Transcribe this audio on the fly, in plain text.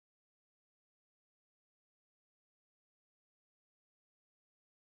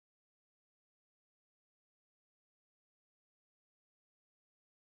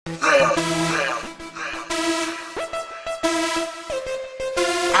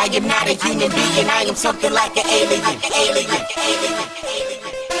I am not a human being, I am something like an alien.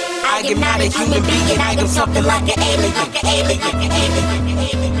 I am not a human being, I am something like an alien.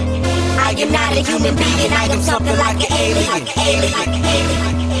 I am not a human being, I am something like an alien.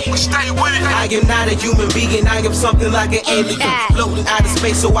 Stay with it. I am not a human being, I am something like an alien. Floating out of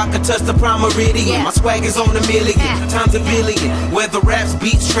space so I can touch the prime meridian. My swag is on a million, times a billion. Whether raps,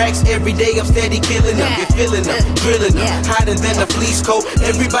 beats, tracks, every day I'm steady killing them. You're feeling them, drilling them, hotter than a fleece coat.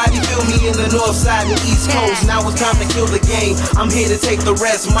 Everybody feel me in the north side and east coast. Now it's time to kill the game, I'm here to take the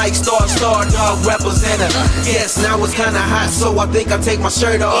rest. Mike Star, dog, representative. Yes, now it's kinda hot, so I think I'll take my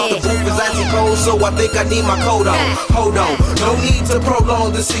shirt off. The booth is icy cold, so I think I need my coat on. Hold on, no need to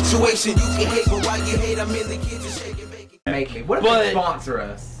prolong the situation. You can hate, but while you hate, I'm in the kitchen shaking bacon. Make me. What if they sponsor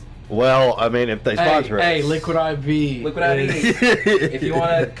us? Well, I mean, if they sponsor us. Hey, Liquid IV. Liquid IV. If you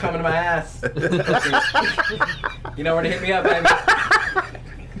want to come into my ass, you know where to hit me up, baby.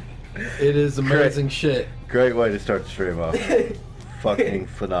 It is amazing shit. Great way to start the stream off. Fucking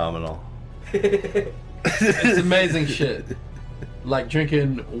phenomenal. It's amazing shit. Like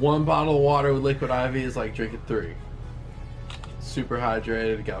drinking 1 bottle of water with Liquid IV is like drinking 3. Super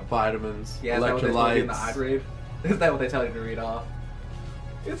hydrated, got vitamins, electrolytes. Is that what they tell you to read off?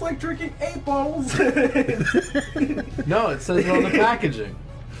 It's like drinking 8 bottles. No, it says it on the packaging.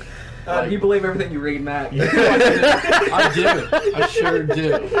 You believe everything you read, Matt? I do. I sure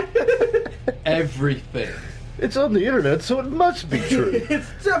do. Everything. It's on the internet, so it must be true.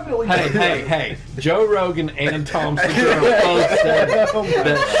 It's definitely true. Hey. Joe Rogan and Tom Segura both said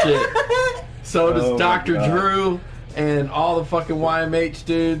that shit. So does Dr. Drew and all the fucking YMH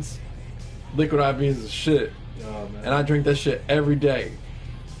dudes. Liquid IV is the shit. Oh, man. And I drink that shit every day.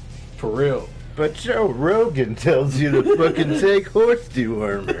 For real. But Joe Rogan tells you to fucking take horse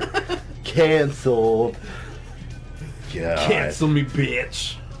dewormer. Cancelled. God. Cancel me,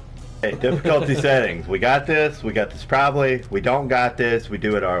 bitch. Hey, difficulty settings. We got this probably. We don't got this, we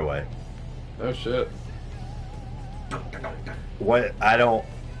do it our way. Oh shit. What? I don't.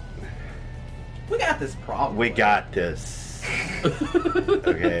 We got this problem. We got this.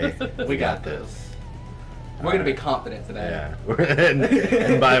 Okay? We got this. We're going to be confident today. Yeah.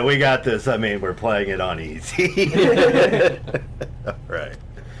 and by we got this, I mean we're playing it on easy. Alright.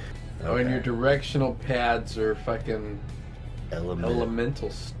 Oh, and your directional pads are fucking elemental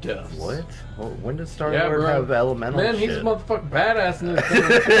stuff. What? When did Star Wars have elemental Man, shit? he's a motherfucking badass in this thing.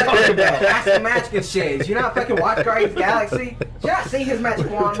 What you talking about? That's the magic shades. You not fucking watch Guardians of the Galaxy? Did I see his magic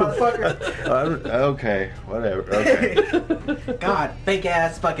wand, motherfucker? Okay, whatever. Okay. God, fake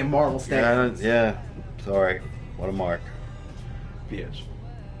ass fucking Marvel stands. Yeah. Sorry. What a mark. Bitch.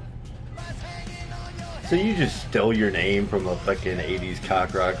 So you just stole your name from a fucking 80s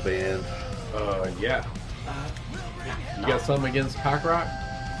cock rock band? Yeah. You got something against cock rock?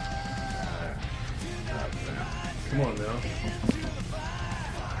 Come on now.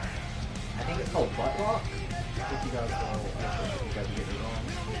 I think it's called butt rock. I think you guys get it wrong.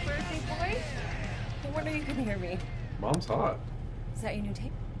 Birthday boy? No wonder you couldn't hear me. Mom's hot. Is that your new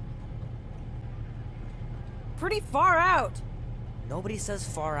tape? Pretty far out. Nobody says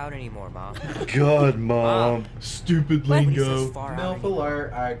far out anymore, Mom. God, Mom. Stupid Nobody says lingo. far out Milf anymore.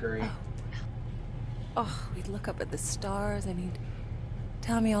 alert, I agree. Oh, we'd look up at the stars and he'd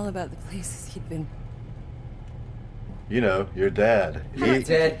tell me all about the places he'd been. You know, your dad.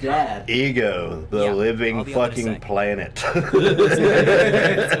 Dead dad. Ego, the Yeah, living all the other fucking say. planet.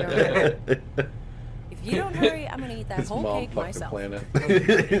 If you don't hurry, I'm gonna eat that His whole mom cake fucking myself. planet.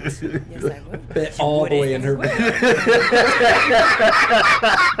 Yes, I would. Fit all the way in her bed.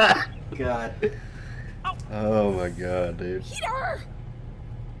 God. Oh my god, dude. Peter!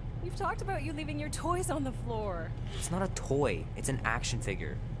 We've talked about you leaving your toys on the floor. It's not a toy. It's an action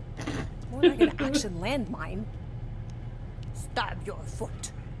figure. More like an action landmine. Stab your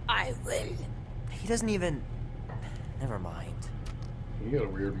foot. I will. He doesn't even... Never mind. You got a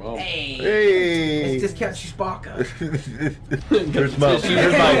weird mom. Hey! It's discount Chewbacca. Here's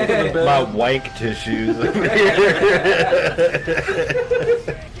my wank tissues.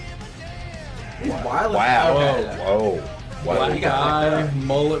 Wow. Whoa. Wow. Black guy,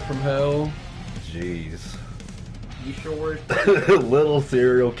 mullet from hell. Jeez. You sure? Little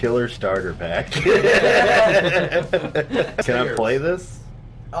serial killer starter pack. Can I play this?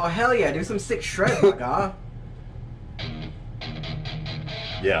 Oh, hell yeah. Do some sick shred, my god.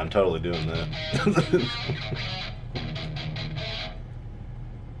 Yeah, I'm totally doing that.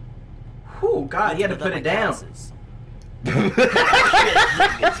 Whew, God, he had to put it down.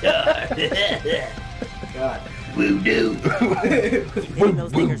 God. Voodoo. Keep hitting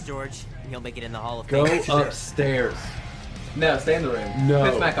those fingers, George, and you'll make it in the Hall of Go Fame. upstairs. No, stay in the room. No.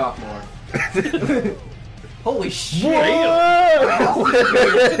 Fist back off more. Holy shit!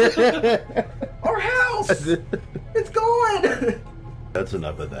 Our house! It's gone! That's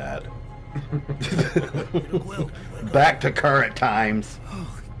enough of that. Back to current times. Holy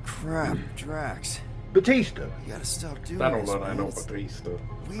crap, Drax. Batista. You gotta stop doing I don't this, know. I man. know It's Batista.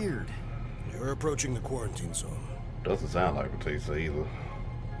 weird. You're approaching the quarantine zone. Doesn't sound like Batista either.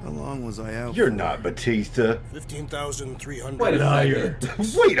 How long was I out You're for? not Batista. 15,300. Wait a Liar.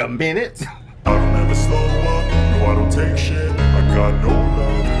 second. Wait a minute. I don't ever slow up, no I don't take shit. I got no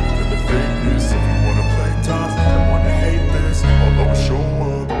love for the fakeness. If you wanna play tough and wanna hate this, I'll always show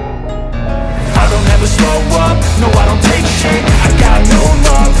up. I don't ever slow up, no I don't take shit. I got no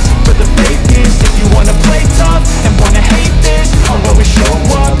love for the fakeness. If you wanna play tough and wanna hate this, I'll always show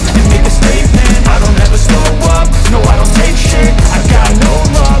up and make a statement. I don't ever slow up, no I don't take shit. I got no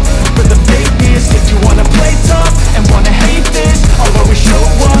love for the fakeness. If you wanna play tough and wanna hate this, I'll always show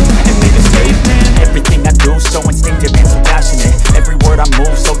up and make a statement. Everything I do so instinctive and so passionate. Every word I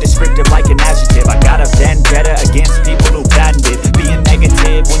move so descriptive like an adjective. I got a vendetta against people who patent it. Being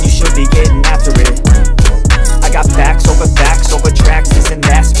negative when you should be getting after it. I got facts over tracks, this and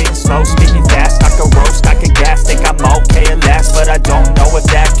that. Speaking slow, speaking fast. I can roast, I can gas. Think I'm okay at last, but I don't know if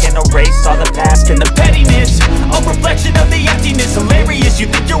that can erase all the past and the pettiness. A reflection of the emptiness, hilarious. You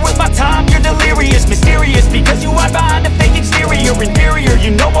think you're worth my time, you're delirious. Mysterious because you hide behind a fake exterior. Inferior,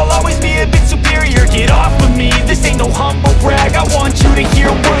 you know I'll always be a bit superior. Get off of me, this ain't no humble brag. I want you to hear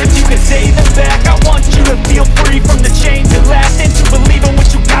words, you can say them back. I want you to feel free from the chains that last, and to believe in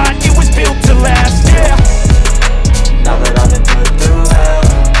what you got, it was built to last, yeah. Now that I've been put through hell,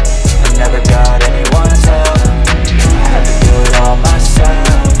 I never got anyone's help. I had to do it all myself.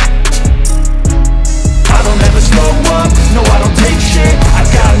 I don't ever slow up, no I don't take shit. I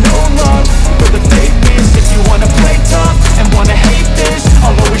got no love for the fakeness. If you wanna play tough and wanna hate this,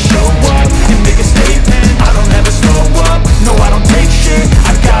 I'll always show up and make a statement. I don't ever slow up, no I don't take shit.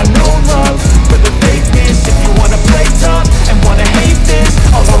 I got no love for the fakeness. If you wanna play tough and wanna hate this,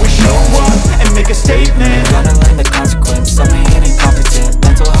 I'll always show up and make a statement. Gotta learn the consequence of being incompetent.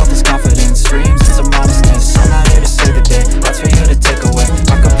 Mental health is confidence, dreams and some modestness. I'm not here to save the day, that's for you to take away.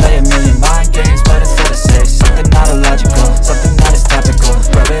 I could play a million mind games, but instead I say something not illogical, something that is topical.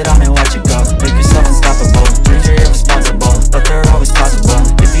 Rub it on and watch it go, make yourself unstoppable. Dreams are irresponsible, but they're always possible.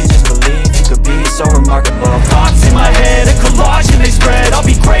 If you just believe, you could be so remarkable. Thoughts in my head, a collage and they spread. I'll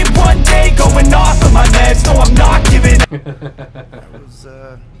be great one day, going off of my meds. No, I'm not giving. I was,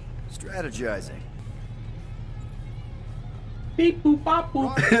 strategizing. Beep boop bop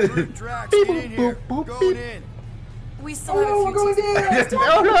boop. Rocket, Drax, get in here. Going in. We still have a few tickets.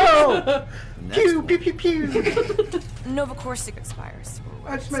 Oh no! Next Pew one. pew pew pew. Nova Corsica expires.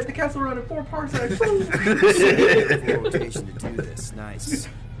 I just made the castle run in 4 parsecs. Rotation to do this. Nice.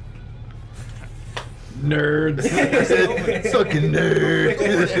 Nerds. Fucking nerd.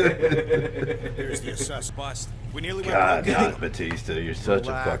 Here's the assess bust. We nearly went God, broke. God, Batista, you're such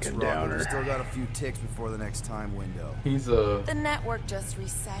a Relax, fucking Robert. downer. We still got a few ticks before the next time window. He's a. The network just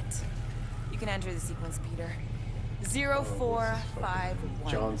reset. You can enter the sequence, Peter.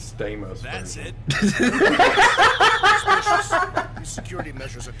 0451. John Stamos. That's version. it. These security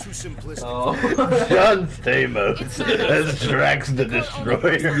measures are too simplistic. Oh. John Stamos as Drax the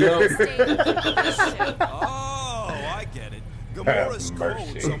Destroyer. Oh, I get it. Gamora's Have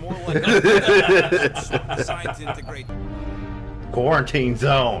codes mercy. are more like designed to integrate. Quarantine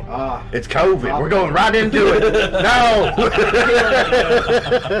zone. Ah. It's COVID. We're going right into it. No!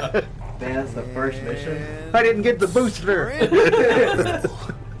 That's the first mission. I didn't get the booster.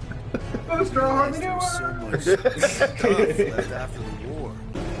 Booster on the new So one. much stuff left after the war.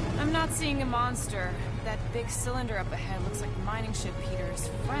 I'm not seeing a monster. That big cylinder up ahead looks like the mining ship Peter's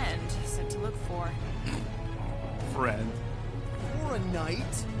friend said to look for. Friend. For a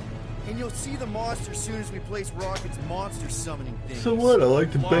night? And you'll see the monster soon as we place Rocket's monster summoning thing. So what? I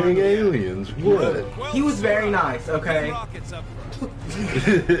like to bang aliens. What? He was very nice, okay? Rockets up first.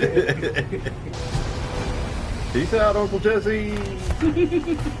 Peace out, Uncle Jesse.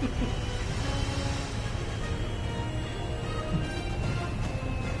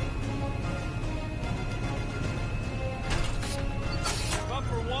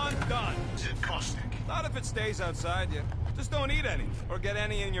 Bumper one, done. Is it caustic? Not if it stays outside you. Just don't eat any, or get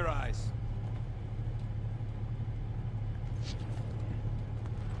any in your eyes.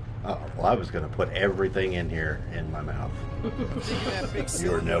 Oh, well, I was gonna put everything in here in my mouth. That big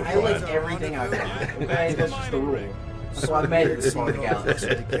You're no I like fun. everything I found. Okay, that's just the rule. That's why I made it this part of the galaxy.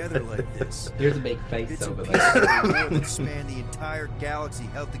 together like this. There's a big face Bits and over pieces there. of the war that span the entire galaxy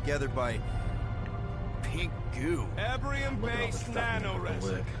held together by pink goo. Ebrium-based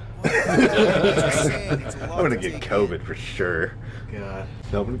nanoresin. I'm I'm gonna get COVID for sure. God.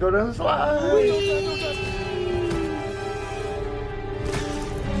 I'm gonna go down the slide.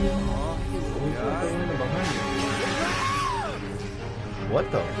 What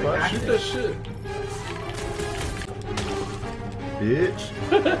the fuck? Shoot that shit. Bitch.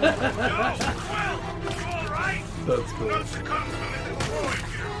 That's cool.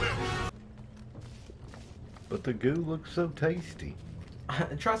 But the goo looks so tasty.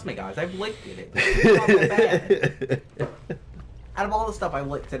 Trust me, guys, I've licked it. It's not that bad. Out of all the stuff I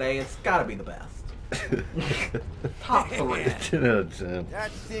licked today, it's gotta be the best. Top 3. 10 out of 10.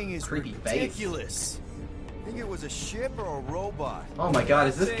 That thing is Creepy face. ridiculous. Think it was a ship or a robot? Oh my god,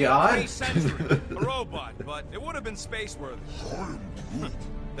 is this God? A robot, but it would have been space-worthy.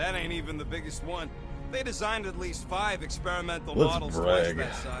 That ain't even the biggest one. They designed at least 5 experimental Let's models brag. twice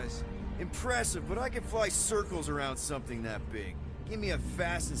that size. Impressive, but I can fly circles around something that big. Give me a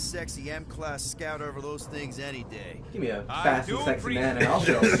fast and sexy M-class scout over those things any day. Give me a fast and sexy man and I'll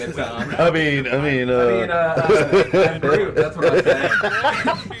show him a good time. I mean, I'm Groot, that's what I'm saying.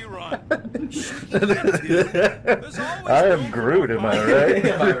 I am Groot, am I right?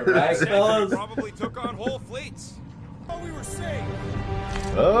 Am I right, fellas? Probably took on whole fleets. Oh, we were safe.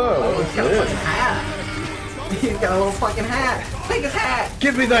 Oh, He's got a fucking hat. He's got a little fucking hat. Take his hat.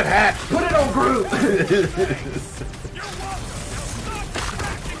 Give me that hat. Put it on Groot.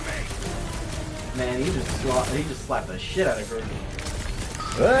 Man, he just slapped the shit out of Groot.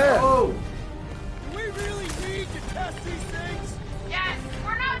 Ah. Oh! Do we really need to test these things? Yes,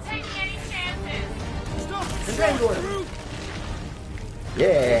 we're not taking any chances. Stop Entangle him. Groot!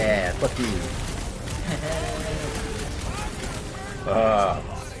 Yeah, fuck you. Ah,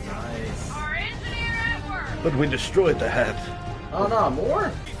 Nice. Our engineer at work. but we destroyed the hat. Oh no,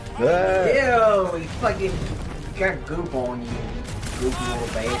 more? Ah. Ew, you fucking got goop on you. Goopy little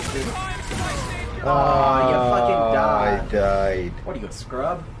bastard. Oh, you fucking I died. died. What are you, a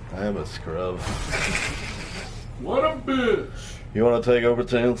scrub? I am a scrub. What a bitch. You want to take over,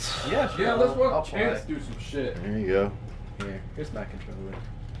 Chance? Yeah, sure. Yeah, let's I'll watch play. Chance do some shit. There you go. Here, here's my controller.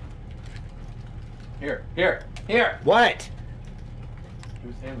 Here. What?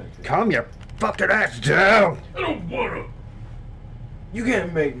 Who's handing it to? Calm your fucking ass down. I don't wanna. You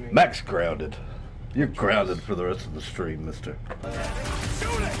can't make me. Max grounded. You're grounded for the rest of the stream, mister.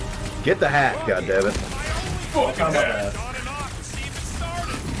 Get the hat, goddammit. Fucking ass.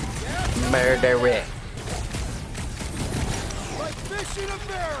 Murder it. Like fish in a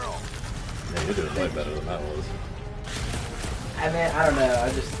barrel! Yeah, you're doing way better than I was. I mean, I don't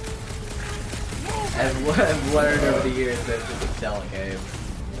know. I've learned over the years that it's just a selling game.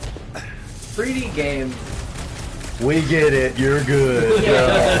 3D games. We get it. You're good.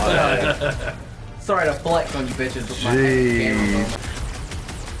 Yeah. Sorry to flex on you bitches with my camera.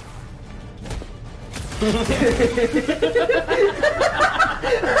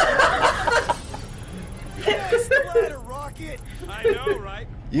 Splatter rocket! I know, right?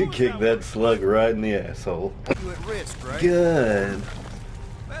 You kicked that slug right in the asshole. You at risk, right? Good.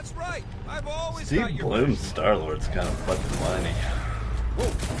 That's right. I've always got Steve your Bloom's Star-Lord's kind of fucking whiny.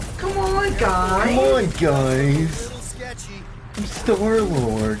 Come on, guys. Come on, A guys. little sketchy. I'm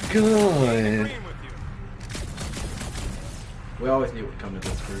Star-Lord. Good. agreeing with you. We always knew it would come to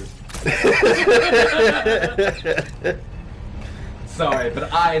this group. Sorry,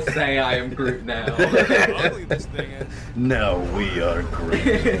 but I say I am Groot now. How ugly this thing is. Now we are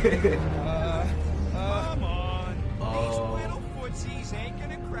great. Come on. Oh. These little footsies ain't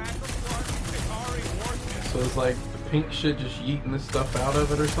gonna crack a flarking Picari warship. So it's like the pink shit just yeeting this stuff out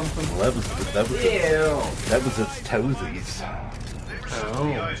of it or something? Well, Ew. that was its toesies. Oh.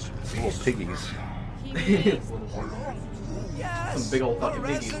 Little piggies. Yes. Some big old the fucking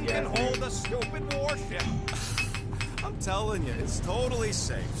piggies, resin yeah. can hold a stupid warship. I'm telling you, it's totally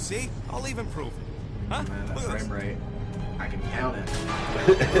safe. See? I'll even prove it. Huh? Man, that Look at this. frame rate. I can count it.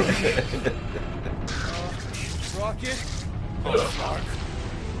 Rocket.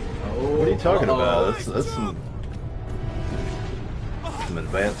 Oh, What are you talking uh-oh. about? That's some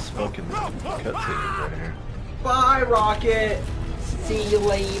advanced fucking cutscenes right here. Bye, Rocket. See you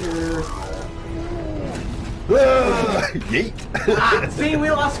later. Ah, yeet. Ah, see, we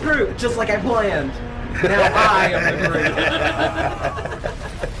lost Groot, just like I planned. Now I am the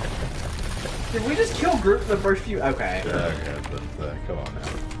Groot. Did we just kill Groot in the first few? Okay. Okay, but come on now.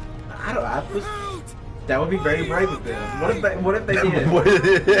 I don't. That would be very brave of them. What if they did?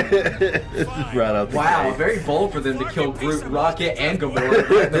 Right out the Wow, gate. very bold for them to kill Groot, Rocket, and Gamora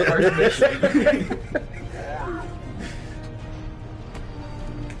right in the first mission.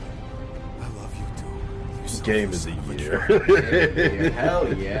 I love you too. Game of the year.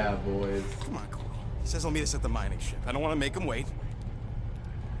 Hell yeah, boys. Come on, Cole. He says he'll meet us at the mining ship. I don't want to make him wait.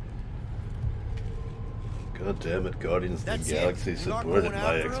 God damn it, Guardians of That's the it. Galaxy You're not subverted going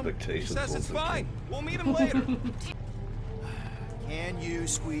my after him? expectations. He says it's once fine. again. We'll meet him later. Can you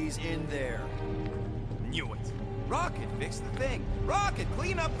squeeze in there? Knew it. Rocket, fix the thing. Rocket,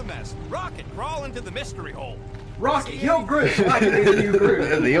 clean up the mess. Rocket, crawl into the mystery hole. Rocket, kill Groot. So I can be the new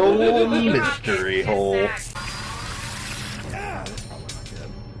Groot. The old mystery hole.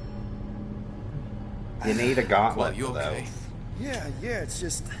 You need a gauntlet Well, you for okay? those. Yeah, it's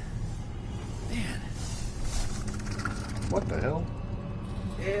just... Man. What the hell?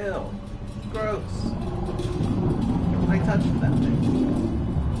 Ew. Gross. I touched that thing.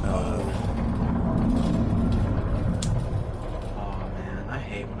 Oh man, I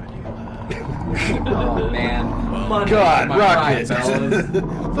hate when I do that. Oh man. Monday, God, my Rocket! pride, fellas.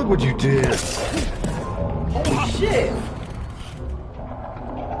 Look what you did. Holy shit!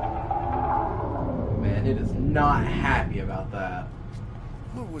 Man, it is not happy about that.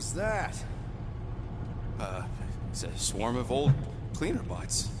 What was that? It's a swarm of old cleaner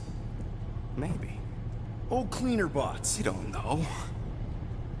bots. Maybe. Old cleaner bots. You don't know.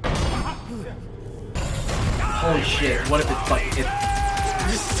 Holy shit, what if it's like,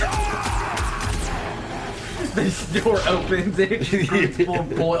 this door opens and it just shoots full of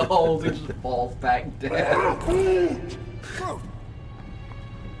bullet holes and just falls back down. Bro,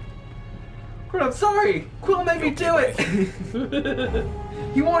 Groot, I'm sorry! Quill made me do it!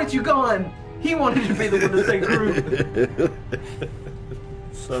 He wanted you gone! He wanted to be the one to say Groot!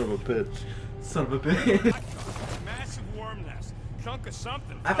 Son of a bitch. Son of a bitch. Massive worm nest. Chunk of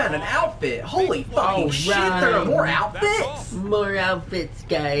something. I found an outfit! Holy fucking All shit, there are more That's outfits! all. More outfits,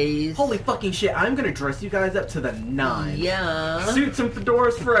 guys. Holy fucking shit, I'm gonna dress you guys up to the nines. Yeah. Suits and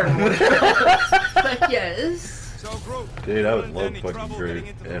fedoras for everyone. Fuck yes. So, Groot, Dude, I would you love any fucking trouble Groot getting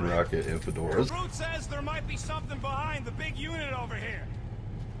into the and ring? Rocket and fedoras. Groot says there might be something behind the big unit over here.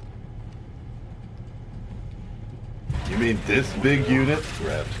 You mean this big unit?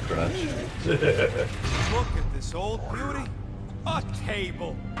 Raps crunch. Look at this old beauty. A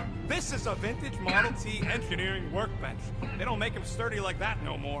table. This is a vintage Model T engineering workbench. They don't make them sturdy like that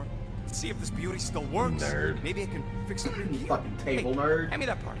no more. Let's see if this beauty still works. Nerd. Maybe I can fix it You here. fucking table Hey, nerd. hand me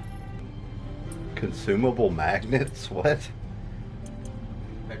that part. Consumable magnets? What?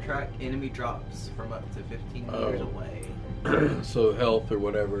 Track enemy drops from up to 15 Oh. meters away. So health or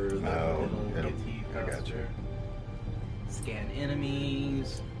whatever. Oh, It'll get to you I got faster. you. Scan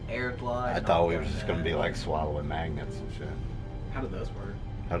enemies, air glide. I and thought all we were that. just gonna be like swallowing magnets and shit. How do those work?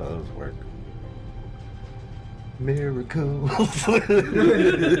 How do those work? Miracles.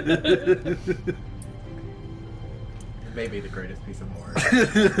 Maybe the greatest piece of work.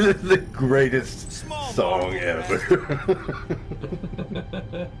 The greatest Small song marble ever.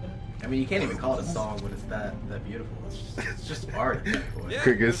 I mean, you can't even call it a song when it's that beautiful. It's just art at that point. Yeah,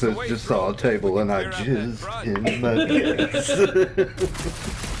 Cricket there's a says, way just through saw a it. table and I Clear out that jizzed crud. in my pants.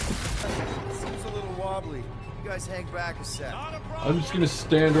 seems a little wobbly. You guys hang back a sec. Not a I'm problem. just gonna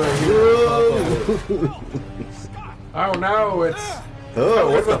stand right here. Oh no, it's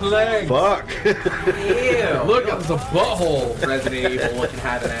Oh, what with the legs. fuck? Ew! Look, it's a butthole. Resident Evil looking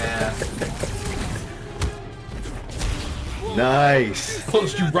hat and ass. Nice.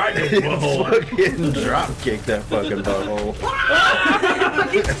 Punched you right in the butthole. Fucking drop kick that fucking butthole.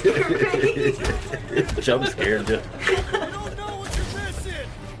 Jump scared you. You don't know what you're missing.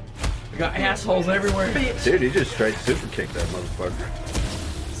 We got assholes everywhere. Dude, he just straight super kicked that motherfucker.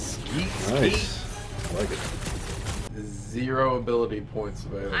 Nice. I like it. 0 ability points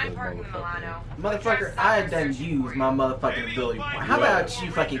available. I'm parking the Milano. Motherfucker, I done used my motherfucking ability point. How about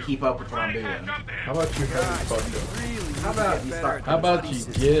you fucking keep up with what I'm doing? How about you have it fucked up? How about you start? How about you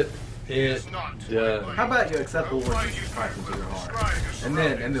get it done? How about you accept the Lord Jesus Christ into your heart? And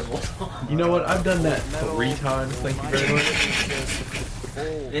then we'll talk. You know what? I've done that 3 times. Thank you very much.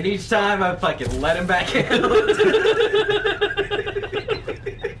 And each time I fucking let him back in.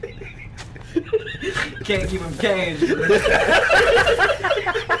 Can't keep him caged.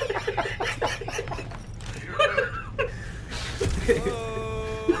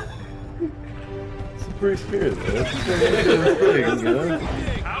 It's a free spirit, man. It's a thing, you know?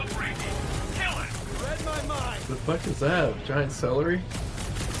 The fuck is that? Giant celery?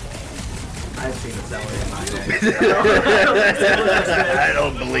 I've seen a celery in my day. I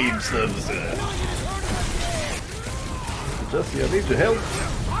don't believe so, sir. Jesse, I need your help.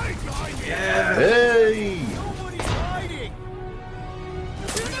 Yeah. Hey! Nobody's hiding.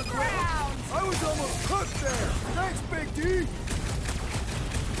 I was almost cooked there. Thanks, Big D.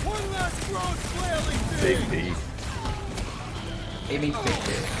 One last gross flailing Big thing! D. It means big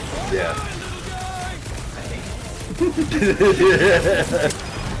dick. Yeah.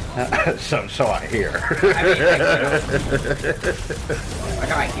 So I hear.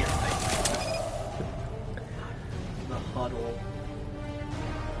 I hear. The huddle.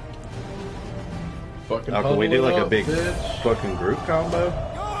 Fucking Oh, can we do like huddle a big bitch. fucking group combo?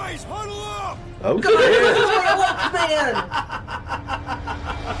 Guys, huddle up! Oh shit!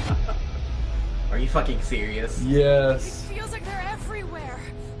 Are you fucking serious? Yes. Feels like they're everywhere,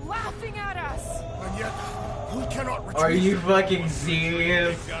 laughing at us. And yet, we cannot retreat. Are you fucking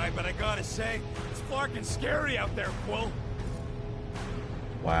serious? Big guy, but I gotta say, it's flarking scary out there, Quill.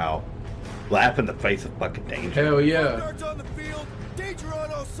 Wow. Laugh in the face of fucking danger. Hell yeah. Darts on the field, danger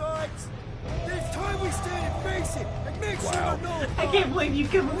on all sides. There's time we stand and face it, and make sure Wow. to know. I can't believe you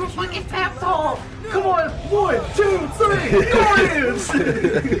give him a fucking pep talk. Come on, 1, 2, 3, Guardians!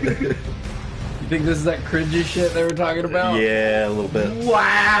 You think this is that cringy shit they were talking about? Yeah, a little bit.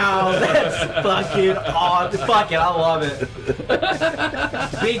 Wow, that's fucking odd. Fuck it, I love it.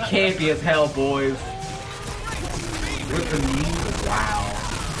 Big campy as hell, boys. With the music, wow.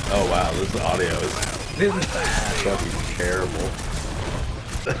 Oh wow, this audio is This is bad. fucking terrible.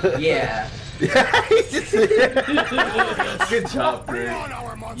 Yeah. Good job, Bring Greg. on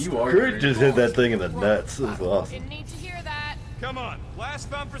our monster. You are Groot Greg. just hit that thing in the nuts. This is awesome. Didn't need to hear that. Come on, last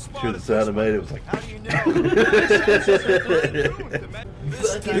thumb for spawn. Sure, the sound it made, it was like. How do you know?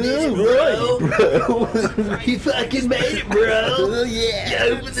 Bro. He fucking made it, bro. Yeah.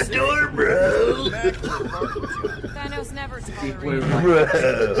 Open the door, bro. Thanos never Deeply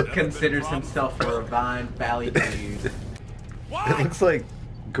tolerated. considers himself a divine valley dude. It What? looks like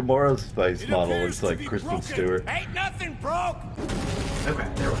Gamora's face It model appears looks to like be Kristen broken. Stewart. Ain't nothing broke. Okay,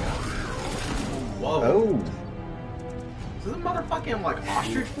 there we go. Whoa. Oh. Is this a motherfucking like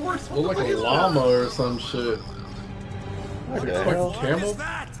ostrich force? What Look like the a fuck is llama or some shit. What the Fucking hell? What camel? is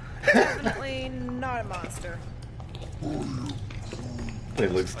that? Definitely not a monster. They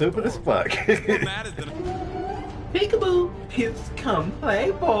look stupid as fuck. More mad than that? Peekaboo, kids come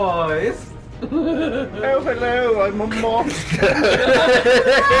play, boys. Oh, hello, I'm a monster.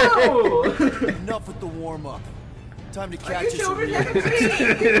 Oh! Enough with the warm-up. Time to Are catch you us. children a having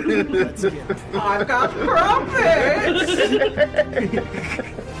real- tea? Let's get it. I've got crumpets.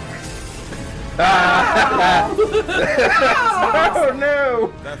 Oh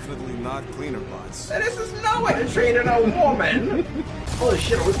no! Definitely not cleaner bots. This is no way to treat a woman. Holy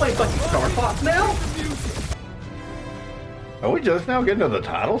shit, are we playing fucking Star Fox now? Are we just now getting to the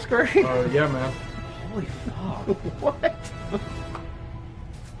title screen? Oh yeah, man. Holy fuck. What?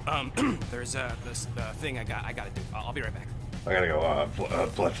 There's this thing I gotta do. I'll be right back. I gotta go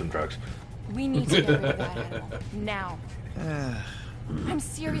flush some drugs. We need to get rid of that animal. Now. I'm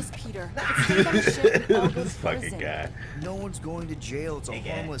serious, Peter. Let's take that shit and all go to This fucking prison. guy. No one's going to jail. It's a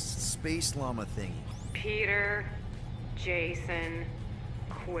harmless space llama thing. Peter, Jason,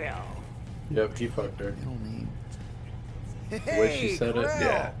 Quill. Yep, he fucked her. Middle name. The way she Hey, said it. Corral.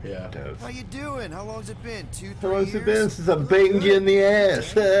 Yeah. Yeah. Toes. How you doing? How long's it been? 2, 3 How long's years? it been since I'm banging you in the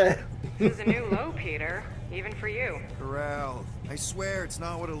ass? This is a new low, Peter. Even for you. Corral. I swear it's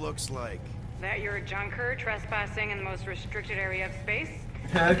not what it looks like. That you're a junker trespassing in the most restricted area of space?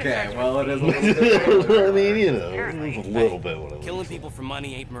 Okay, well it is a little bit. I mean, you know, it's a little bit what it Killing looks people for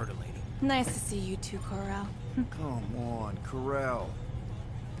money ain't murder, lady. Nice to see you too, Corral. Come on, Corral.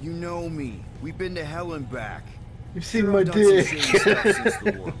 You know me. We've been to hell and back. You've seen Sure, my I've done some dick. shady stuff since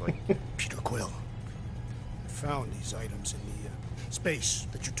the war, but Peter Quill. I found these items in the space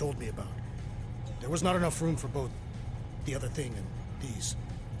that you told me about. There was not enough room for both the other thing and these.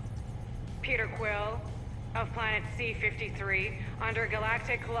 Peter Quill of planet C-53 under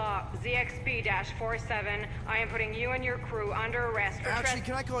galactic law ZXB-47. I am putting you and your crew under arrest for actually,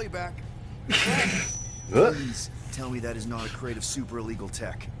 can I call you back? What? Please tell me that is not a crate of super illegal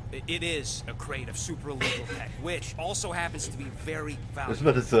tech. It is a crate of super illegal tech, which also happens to be very I was valuable.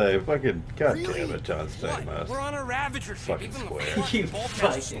 about to say, fucking, god Really? damn it, John What? Stamos. We're on a Ravager trip. Fucking Even the square. front You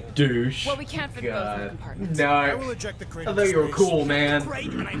bulkheads fucking Douche. Well, we can't fit both in the God. compartments. No, I will eject the crate. I into thought you were space. cool, man. Great,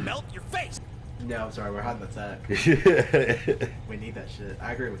 and I melt your face. No, I'm sorry, we're hiding the tech. We need that shit.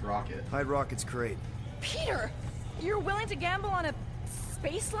 I agree with Rocket. Hide Rocket's crate. Peter, you're willing to gamble on a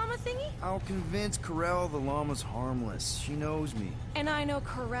space llama thingy? I'll convince Corral the llama's harmless. She knows me. And I know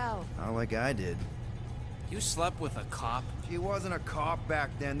Corral. Not like I did. You slept with a cop? She wasn't a cop back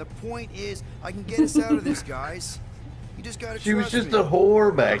then. The point is, I can get us out of this, guys. You just gotta She was trust just me. a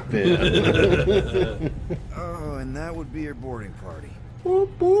whore back then. Oh, and that would be your boarding party. Boop,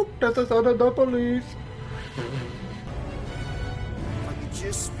 boop, that's the sound of the police. If I could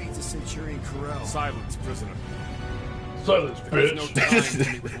just speak to Centurion Corell. Silence, prisoner. Silence, There's no time to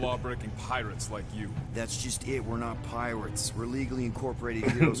bitch. meet with law-breaking pirates like you. That's just it. We're not pirates. We're legally incorporated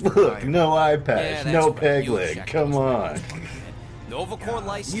heroes for Look, hire. no eye patch, Yeah, that's no right. peg You leg. check Come those on. Nova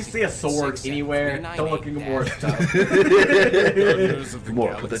license. You see a sword anywhere, don't look in more stuff. Thunders of the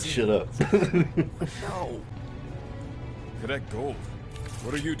More, put that galaxy. shit up. No. Cadet Gold,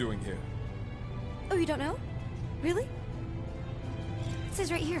 what are you doing here? Oh, you don't know? Really? It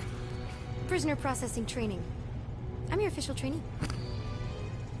says right here. Prisoner processing training. I'm your official trainee.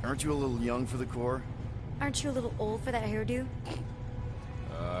 Aren't you a little young for the Corps? Aren't you a little old for that hairdo?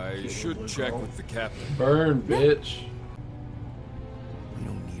 I should check with the captain. Burn, bitch. We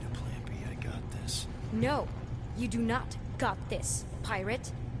don't need a plan B. I got this. No, you do not got this,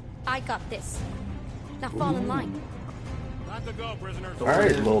 pirate. I got this. Now fall in line. Time to go, prisoners.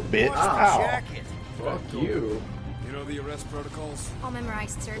 Alright, little bitch. What's the Ow. jacket? Fuck you. You know the arrest protocols? All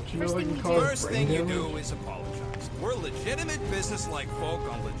memorized, sir. you First know what thing you we call do. it? First thing you do is apologize. We're legitimate business-like folk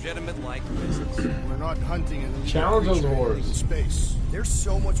on legitimate-like business. We're not hunting an elite Challenge those creature whores. in space. There's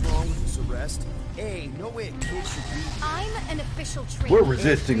so much wrong with this arrest. A, no way a kid should be. I'm an official trainee. We're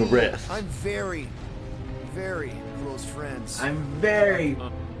resisting arrest. I'm very, very close friends. I'm very,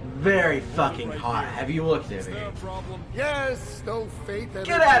 very fucking hot. Have you looked at me? No problem. Yes, no fate. that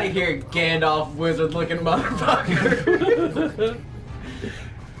Get is- out of here, Gandalf wizard-looking motherfucker.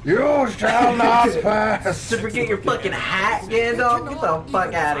 You shall not pass. To forget your fucking hat, Gandalf? Get the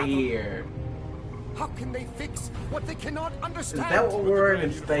fuck out of here. How can they fix what they cannot Is understand? that what we're in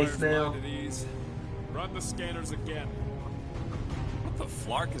Unifiers space now? mind at ease. Run the scanners again. What the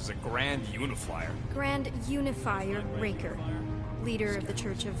flark is a grand unifier? Grand Unifier Raker, leader of the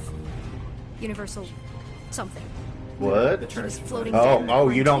Church of Universal something. What? He was floating Oh, down in the oh,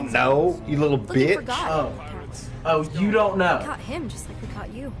 you don't quarantine know? zone. You little Looking for bitch. God. Oh, you don't We know. caught him just like we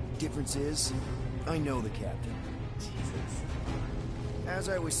caught you. Difference is, I know the captain. Jesus. As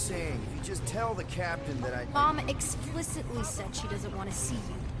I was saying, if you just tell the captain that I... Mom explicitly said she doesn't want to see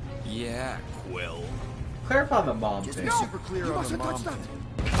you. Yeah, Quill. Clarify the mom Just thing. be super clear on the mustn't mom touch that. thing.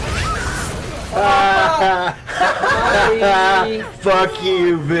 Fuck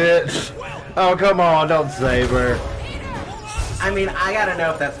you, bitch. Oh, come on, don't save her. I mean, I gotta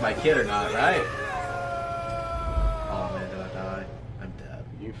know if that's my kid or not, right? Oh man, did I die? I'm dead.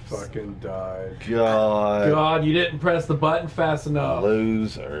 You fucking died. God. God, you didn't press the button fast enough.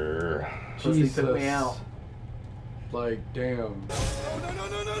 Loser. Pussy Jesus. took me out. Like, damn.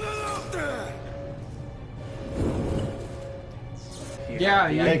 Yeah,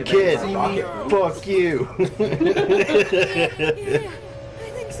 you Hey, Deactivate kid. my rocket. Fuck you. Yeah, I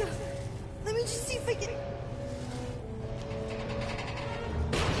think so. Let me just see if I can.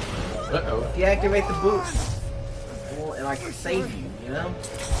 Uh-oh. Deactivate the boost. Well, and I can save you, you know?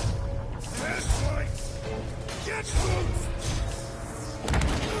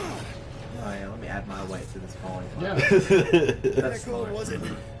 Oh yeah, let me add my weight to this falling. Yeah. That's How cool smart. was it?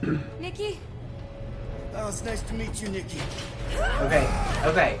 Nikki? Oh, it's nice to meet you, Nikki.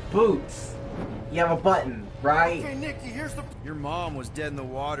 Okay, boots. You have a button, right? Hey, Nikki, here's the... Your mom was dead in the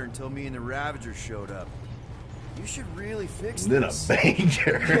water until me and the Ravagers showed up. You should really fix Then I this. banged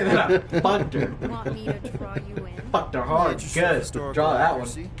her. Then I fucked her. Want me to draw you in? Fucked her hard. Just Good. historical Draw that one.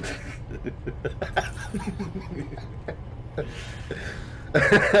 accuracy.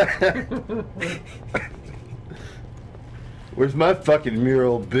 Where's my fucking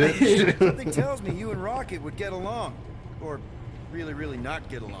mural, bitch? Something tells me you and Rocket would get along. Or really, really not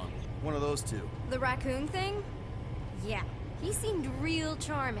get along. One of those two. The raccoon thing? Yeah, he seemed real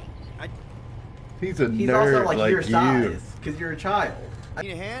charming. He's a He's nerd also like your you. size, because you're a child.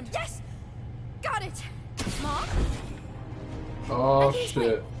 Need a hand? Yes! Got it! Mom? Oh,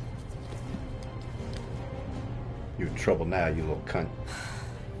 shit. You're in trouble now, you little cunt.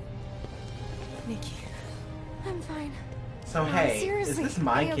 Nikki. I'm fine. So No, hey, seriously, is this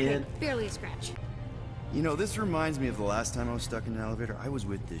my okay, kid? Barely a scratch. You know, this reminds me of the last time I was stuck in an elevator. I was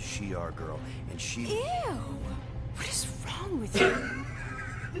with this Shi'ar girl, and she... Ew! What is wrong with you?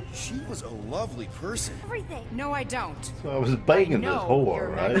 She was a lovely person. Everything. No, I don't. So I was banging this know whore, you're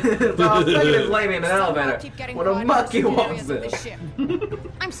right? So I was thinking of blaming an Somehow elevator. keep getting What a brought muck he into was areas of the in.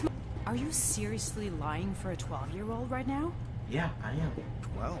 ship. I'm smart. Are you seriously lying for a 12-year-old right now? Yeah, I am.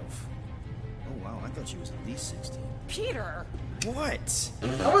 12? Oh, wow. I thought she was at least 16. Peter! What?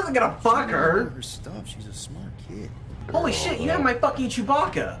 I wasn't gonna fuck her. Her stuff. She's a smart kid. Holy shit, you have my fucking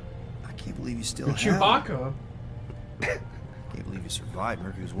Chewbacca. I can't believe you still have Chewbacca? Can't believe you survived.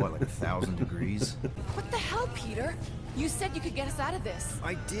 Mercury was what, like 1,000 degrees? What the hell, Peter? You said you could get us out of this.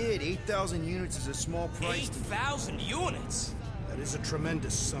 I did. 8,000 units is a small price. 8,000 units? That is a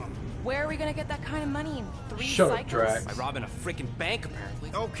tremendous sum. Where are we gonna get that kind of money in 3 Shut up, cycles? Drax. By robbing a freaking bank,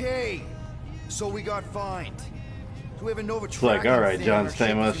 apparently. Okay, so we got fined. Do we have a Nova It's like, all right, John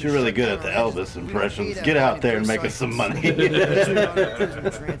Stamos, you're really good at the Elvis impressions. Get out there and make us some money.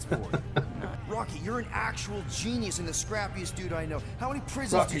 Rocky, you're an actual genius and the scrappiest dude I know. How many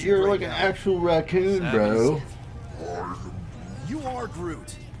prisons Rocky, did you you're break like an out? actual raccoon, bro. You are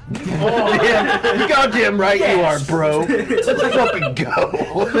Groot. Oh, yeah, you goddamn right you are, bro. Let's fucking go.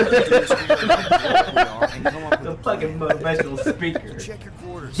 The fucking motivational speaker. Check your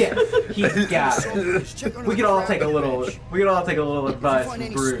quarters. Yes, he's got it. We can all take a little. We can all take a little advice Find from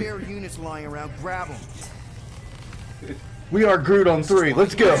any Groot. spare units lying around, grab them. We are Groot on 3.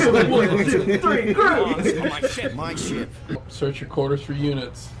 Let's go. 1, 2, 3, Groot. My ship. Search your quarters for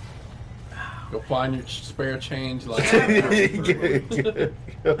units. Go find your spare change. Like Go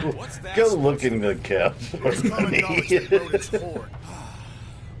look in the couch for me.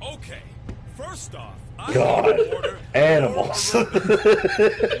 Okay, first off, God, animals.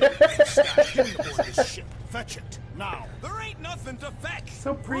 Fetch it now. There ain't nothing to fetch.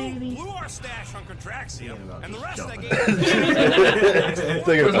 So pretty. Blew our stash on Contraxium, and the rest I gave.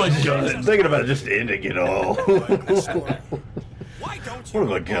 Thinking about just ending it all. Why don't you? What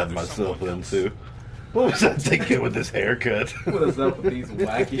have I gotten myself into? What was I thinking with this haircut? What is up with these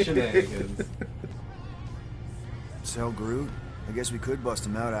wacky shenanigans? Sell Groot? I guess we could bust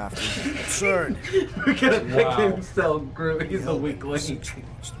him out after. Absurd. We're gonna pick him sell Groot. He's a weak link.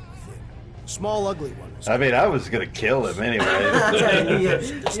 Small, ugly one. I mean, I was gonna kill him anyway.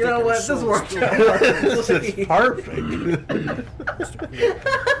 You know what? This worked out. This is perfect.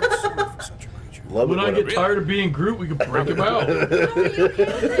 Love when I get tired of being Groot, we can break him out. And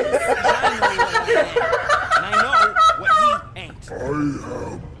I know what he ain't.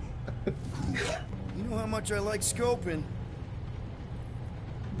 You know how much I like scoping.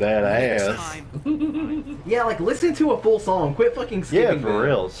 That ass. Yeah, like listen to a full song. Quit fucking skipping. Yeah, for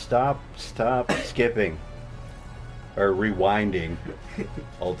real. Stop skipping. Or rewinding.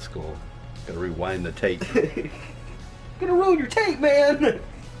 Old school. Gotta rewind the tape. Gonna ruin your tape, man.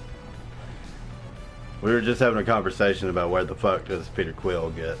 We were just having a conversation about where the fuck does Peter Quill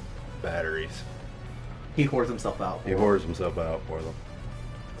get batteries. He whores himself out. He whores himself out for them.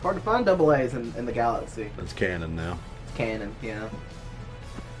 It's hard to find double A's in the galaxy. It's canon now. It's canon, yeah.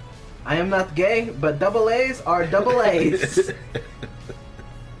 I am not gay, but double A's are double A's.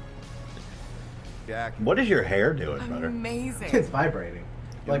 Jack. What is your hair doing, brother? Amazing. It's vibrating.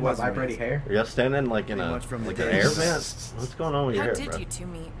 Like what, vibrating hair? Are y'all standing like in a like an air vent? What's going on with your How hair, did bro? you two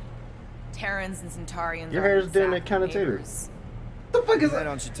meet? Terrans and Centaurians. Your are hair's doing it exact kind of too. neighbors. What the fuck is That that?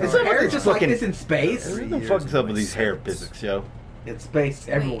 on Is Chitauri. her hair just like this in space? What the fuck's up with these hair physics, yo? In space,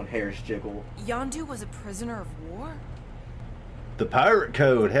 everyone hairs jiggle. Yondu was a prisoner of war? The pirate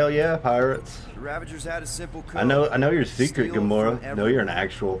code, hell yeah, pirates. The Ravagers had a simple code. I know your secret, Steal Gamora. from Know you're an everyone.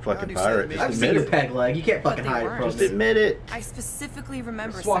 actual fucking Yondu said pirate. it Just I've admit seen your it. peg leg. You can't fucking But they hide weren't. from Just it. admit it. I specifically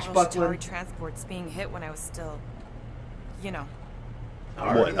remember Swashbuckling. several Chitauri transports being hit when I was still, you know,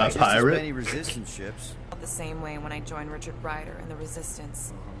 What, a Just as pirate? many resistance ships. the same way when I joined Richard Ryder and the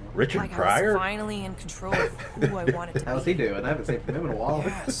Resistance. Richard like I Pryor? was finally in control of who I wanted to How's be. he doing? I haven't seen from him in a while.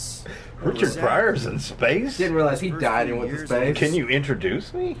 Yes. Richard Pryor's in space? Didn't realize he died and went to space. Can you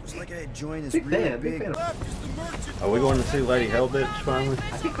introduce me? It's like I had joined this Big really fan, big big. fan. Are we going to see Lady Hellbitch finally?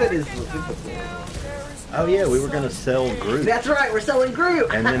 I think that is the Oh yeah, we were gonna sell Groot. That's right, we're selling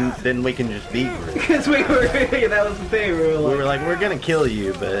Groot! And then we can just be Groot. Because we were, that was the thing, we were like, We're gonna kill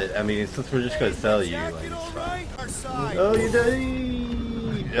you, but I mean, since we're just gonna sell you, like, it's fine. Oh, you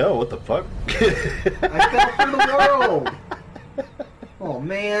died! Oh, what the fuck? I fell for the world! Oh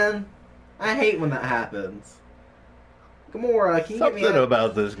man, I hate when that happens. Gamora, can you get me Something out?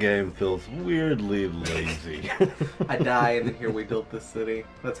 about this game feels weirdly lazy. I die and then here we built this city.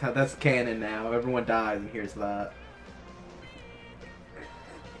 That's canon now. Everyone dies and here's that.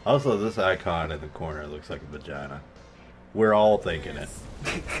 Also, this icon in the corner looks like a vagina. We're all thinking it.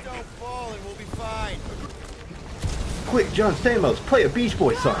 Don't fall and we'll be fine. Quick, John Stamos, play a Beach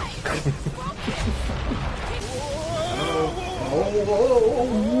Boy song.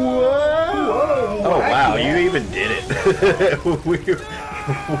 Oh wow, you even did it.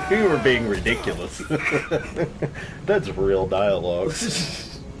 we were being ridiculous. That's real dialogue.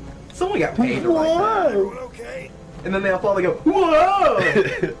 Someone got paid to write that. Okay. And then they all finally go,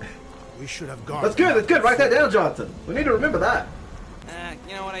 whoa! We should have gone. That's good, that's good. Write that down, Johnson. We need to remember that.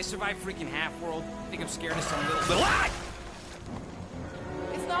 You know what? I survived freaking Half-World. I think I'm scared of some little... Ah!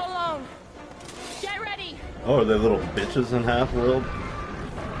 It's not alone. Get ready. Oh, are they little bitches in Half-World?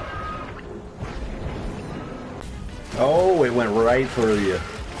 Oh, it went right through you.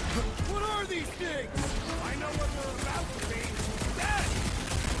 What are these things? I know what they're about to be. Dead!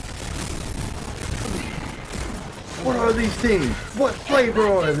 What are these things? What flavor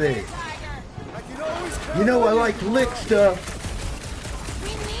are they? You know I like to lick stuff.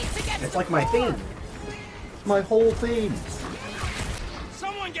 It's like my theme. It's my whole theme.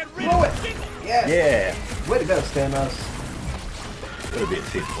 Someone get rid Blow of it! Jingle! Yes! Yeah. Way to go, Stamos. Gotta be a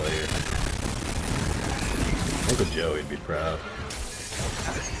team player. Uncle Joey'd be proud.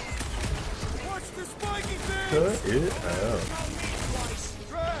 Watch the spiky thing! Cut it out.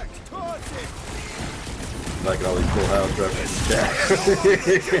 Drag! Toss it! Like all these Full House references.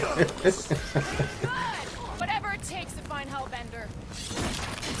 Whatever it takes to find Hellbender.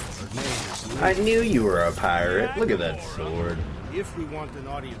 I knew you were a pirate. Look at that sword. If we want an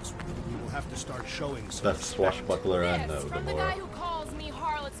audience, we will have to start showing some. That's swashbuckler I know From the guy tomorrow. who calls me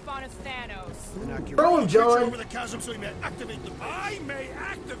Harlot Spawn of Thanos. Throw him, John. Over the chasm so he may activate the. I may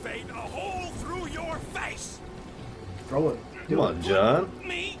activate a hole through your face! Throw it. Come on, John.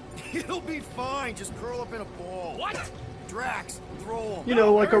 Me? He'll be fine. Just curl up in a ball. What? Drax, throw him. You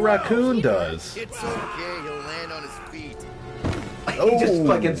know, like a raccoon does. It's okay. He'll land on his feet. He just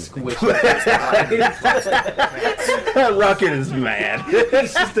fucking squished it. Rocket is mad.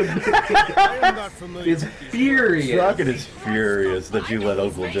 He's just He's furious. Rocket is furious that you let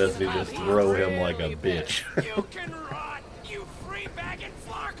Uncle Jesse just throw him like a bitch. You can rot, you free-bagging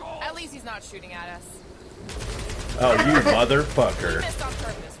flarkhole! At least he's not shooting at us. Oh, you He motherfucker. missed on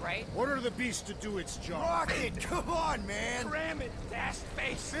purpose, right? Order the beast to do its job. Rocket, come on, man. Cram it, fast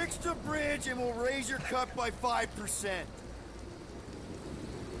face! Fix the bridge and we'll raise your cut by 5%.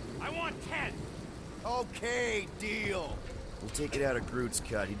 I want 10! Okay, deal. We'll take it out of Groot's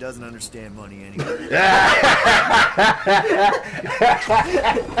cut. He doesn't understand money anyway.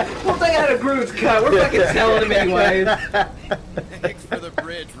 We'll take out a Groot's cut. We're fucking selling him anyways. Thanks for the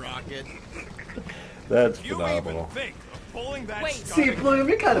bridge, Rocket. That's You phenomenal. even think of pulling that Wait, See, Bloom,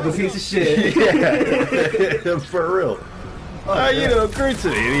 you're kind of a piece of shit. Yeah, for real. You know, Groot's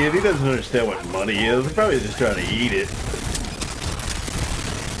an idiot. He doesn't understand what money is. He's probably just trying to eat it.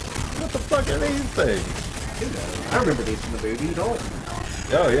 What the fuck are these things? I remember these from the movie. You don't.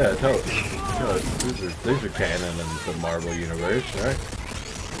 Oh yeah, totally. No, these are canon in the Marvel universe, right?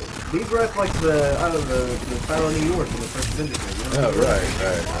 These were at, like the Battle of New York in the first Avengers movie. You know? Oh right.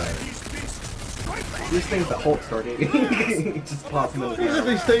 These things that Hulk started. Just pops them in These are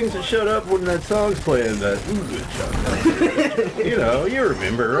the these things that showed up when that song's playing. That you know, you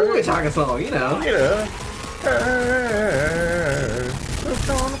remember, right? We're talking song, you know. You know. I'm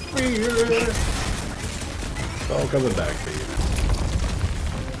gonna feel it. It's all coming back to you.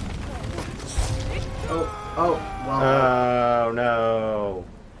 Oh, well. Oh no.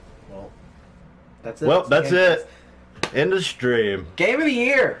 Well, that's it. Well, that's it. End of stream. Game of the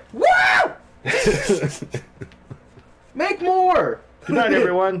year. Woo! Make more. Good night,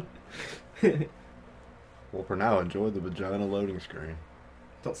 everyone. Well, for now, enjoy the vagina loading screen.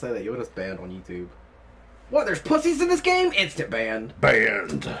 Don't say that. You'll get us banned on YouTube. What? There's pussies in this game? Instant ban.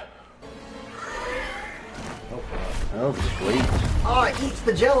 Banned. Oh, sweet. Oh, it eats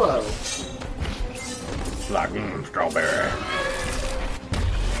the jello. Like strawberry.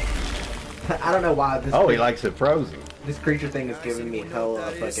 I don't know why this. Oh, he likes it frozen. This creature thing is giving me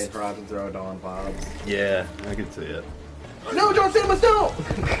hella fucking Horizon Zero Dawn vibes. Yeah, I can see it. No, John Stamos, don't!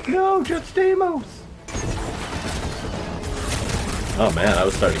 No, John Stamos. Oh man, I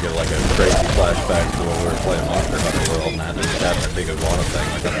was starting to get like a crazy flashback to when we were playing Monster Hunter World and I had to stab that big iguana thing.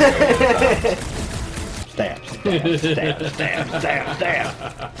 Like, stab, stab, stab, stab, stab.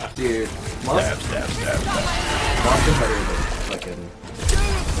 Dude, stab, stab, stab. Monster Hunter is fucking.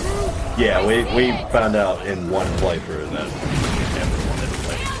 Yeah, we found out in one playthrough that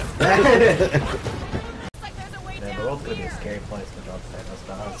Man, the world's gonna be a scary place when John Stamos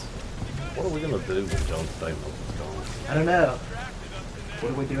dies. what are we gonna do when John Stamos is gone? I don't know. What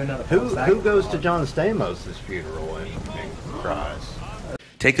do we do another? Who goes to John Stamos' funeral and cries?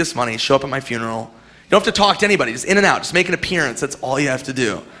 Take this money, show up at my funeral. You don't have to talk to anybody, just in and out, just make an appearance. That's all you have to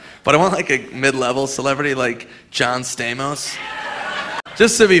do. But I want like a mid-level celebrity like John Stamos.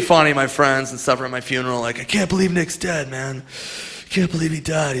 Just to be funny, my friends and stuff are at my funeral, like, I can't believe Nick's dead, man. I can't believe he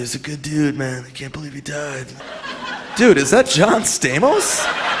died. He was a good dude, man. I can't believe he died. Dude, is that John Stamos?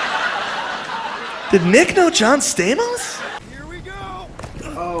 Did Nick know John Stamos?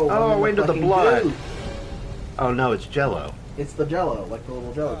 Oh, wait to the blood. Goo. Oh no, it's Jello. It's the jello, like the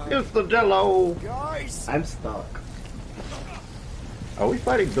little jello. It's the Jello. Guys, I'm stuck. Are we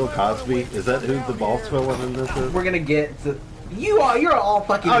fighting Bill Cosby? Is that who the boss villain in this is? We're gonna get to. You're all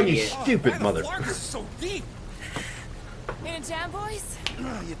fucking Oh, you idiot. stupid mother. This is so deep. Gonna jam, boys?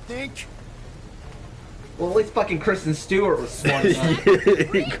 You think? Well, at least fucking Kristen Stewart was smart enough.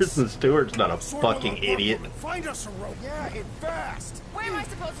 Kristen Stewart's not a fucking idiot. Find us a rope. Yeah, and fast. Where am I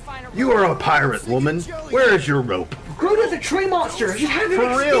supposed to find a rope? You are a pirate, woman. Where is your rope? Groot is a tree monster. Just have him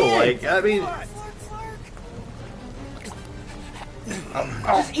For real, extend. like, I mean...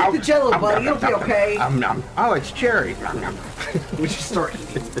 Just eat the jello, buddy. You'll be okay. Oh, it's cherry. We should start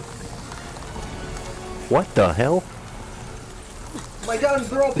eating. What the hell? My guns,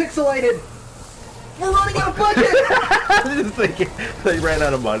 they're all pixelated. We're running out of budget. I was just thinking they ran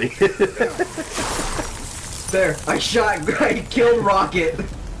out of money. There, I killed Rocket.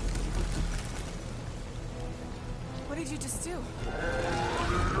 What did you just do?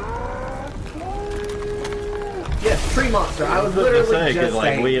 Yes, tree monster. I was What to literally say, 'cause, just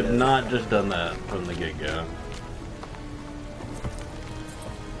like, saying we have this. not just done that from the get-go.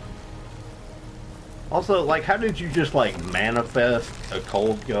 Also, like, how did you just, like, manifest a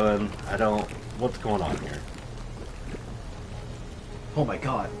cold gun? I don't... What's going on here? Oh my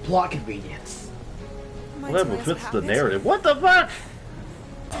god, plot convenience. Whatever fits the narrative. What the fuck?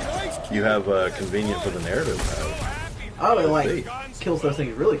 You have convenient for the narrative. Oh, it like kills those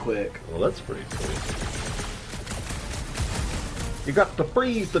things really quick. Well, that's pretty cool. You got to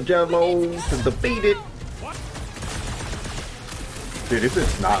freeze the jello to defeat it. Dude, if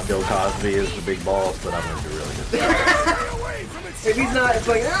it's not Bill Cosby as the big boss, then I'm gonna be really good. If he's not, it's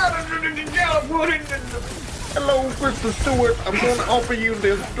like, hello, Kristen Stewart. I'm gonna offer you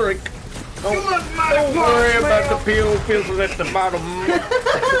this drink. Don't worry about the pill fizzing at the bottom. Do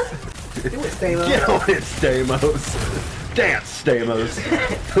it, Stamos. Get on it, Stamos. Dance, Stamos.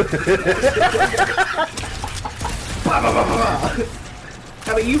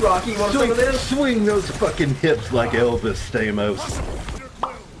 How about you, Rocky? You want some of this? Swing those fucking hips like Elvis, Stamos.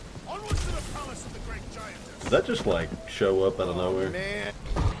 Did that just like show up out of nowhere?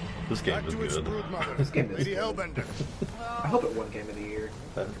 This game is good. This game is good. I hope it won Game of the Year.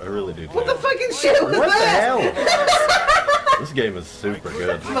 I really do. What the fucking shit was What that? the hell? This game is super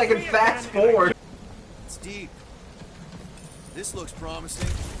good. It's like in fast forward. It's deep. This looks promising.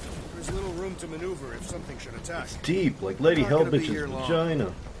 There's little room to maneuver if something should attack. It's deep, like Lady Not gonna be Hellbitch's here long.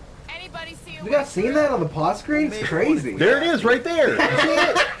 vagina. Anybody see a You guys seen that on the pause screen? It's crazy. There it is, right there. See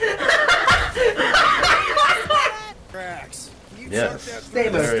it? Cracks. Yes.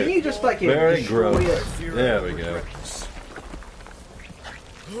 Stamos, can you just fucking Very destroy gross. it? There we go.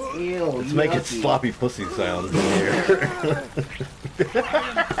 Ew, Let's make it yucky. sloppy pussy sounds in here.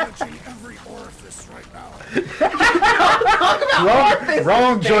 Every orifice right now.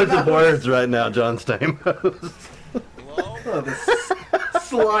 Wrong choice of words right now, John Stamos. Oh, this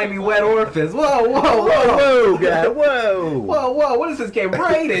slimy wet orifice. Whoa, whoa, Whoa, whoa. whoa, guy, whoa. Whoa, whoa, what is this game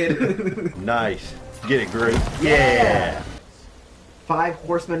rated? Nice. Get it, Groot. Yeah. 5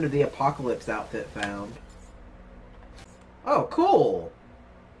 Horsemen of the Apocalypse outfit found. Oh, cool.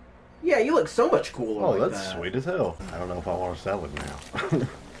 Yeah, you look so much cooler. Oh, like that's that. sweet as hell. I don't know if I want to sell him now.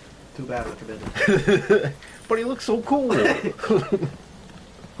 Too bad, Mr. Bennett. But he looks so cool.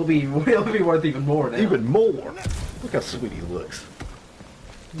 He'll be worth even more now. Even more. Look how sweet he looks.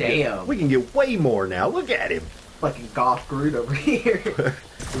 Damn. We can get way more now. Look at him. Fucking goth Groot over here.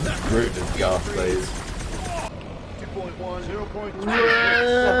 Groot in his goth phase. 2.1,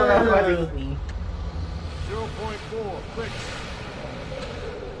 0.2. 0.4 clicks.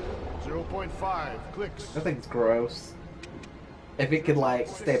 0.5 clicks. I think it's gross. If it could like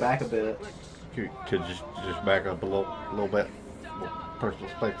stay back a bit. Could just back up a little bit. Personal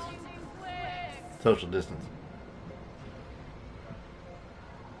space. Social distance.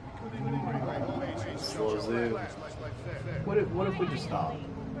 Slow zoom. What if we just stop?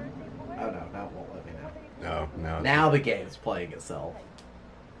 Oh no, now it won't let me now. No. Now the game's playing itself.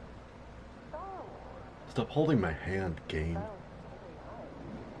 Stop holding my hand, game.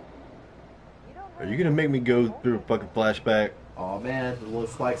 Are you gonna make me go through a fucking flashback? Oh man, it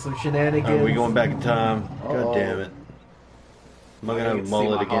looks like some shenanigans. Are we going back in time? God Uh-oh. damn it. Am I gonna have a See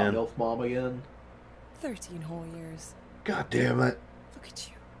mullet my again? Hot MILF mom again. 13 whole years. God damn it. Look at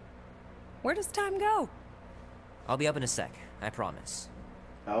you. Where does time go? I'll be up in a sec, I promise.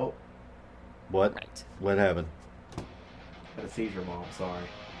 Oh, What? Right. What happened? had a seizure, mom. Sorry.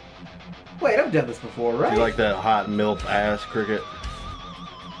 Wait, I've done this before, right? You like that hot MILF ass, Cricket?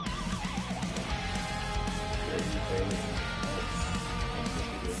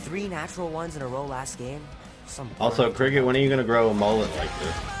 3 natural ones in a row last game. Also, Cricket, when are you gonna grow a mullet like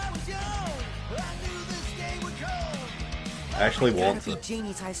this? Ashley wants Beat it.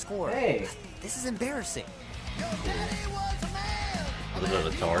 Jamie's high score. Hey. This is embarrassing. Is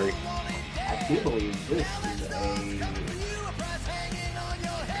it Atari? I do believe this is a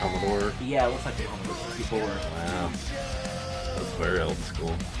Commodore. Yeah, it looks like the Commodore 64. Wow. That's very old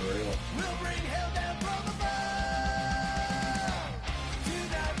school. Very old.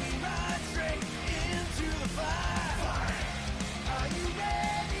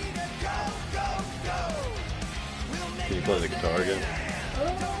 Can you play the guitar again?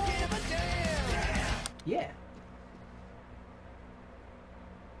 Yeah.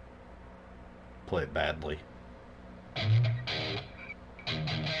 Play it badly.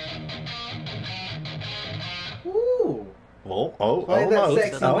 Woo! Oh, Play that almost.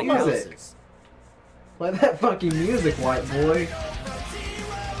 sexy Almost. music. Play that fucking music, white boy.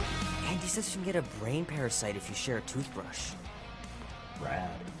 Andy says you can get a brain parasite if you share a toothbrush. Rad.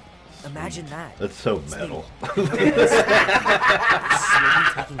 Imagine that. That's so metal. Taking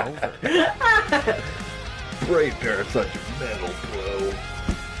over. Brain parasite metal, bro.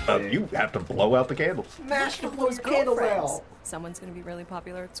 You have to blow out the candles. Mash the close candles out. Someone's gonna be really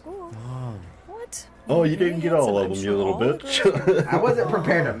popular at school. Mom. What? Oh, you didn't get all of them, you little bitch. I wasn't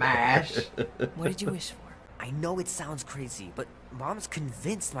prepared to mash. What did you wish for? I know it sounds crazy, but Mom's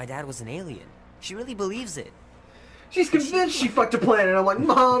convinced my dad was an alien. She really believes it. She's convinced she fucked a planet. I'm like,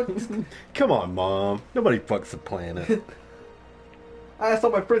 Mom. Come on, Mom. Nobody fucks the planet. I asked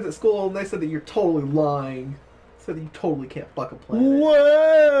all my friends at school, and they said that you're totally lying. Said that you totally can't fuck a planet.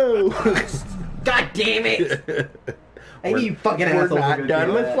 Whoa! God damn it! Maybe you fucking asshole. We're not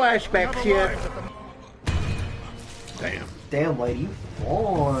done with flashbacks yet. Damn. Damn, lady, you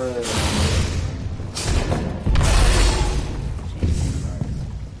fun.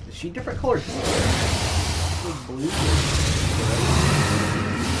 Is she different colors? Like blue.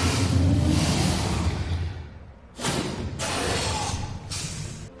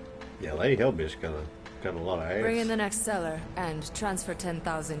 Yeah, Lady Hellbitch got a lot of ass. Bring in the next seller and transfer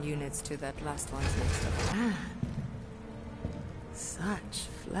 10,000 units to that last one's next up. Man, such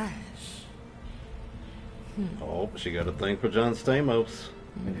flesh. Oh, she got a thing for John Stamos.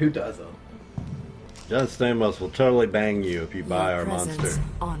 And who doesn't? John Stamos will totally bang you if you buy our presence monster.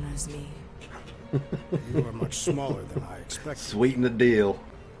 honors me. You are much smaller than I expected. Sweeten the deal.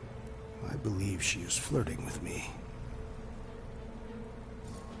 I believe she is flirting with me.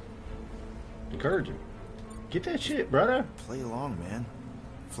 Encourage him. Get that shit, brother. Play along, man.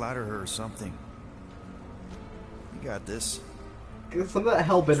 Flatter her or something. You got this. Get some of that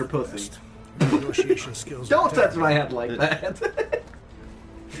hellbender pussy. Negotiation skills. Don't touch my head like that. Look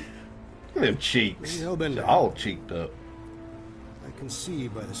at them cheeks. Hellbender. All cheeked up. I can see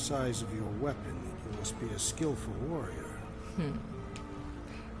by the size of your weapon that you must be a skillful warrior.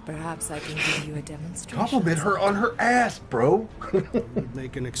 Perhaps I can give you a demonstration. Compliment her on her ass, bro. Would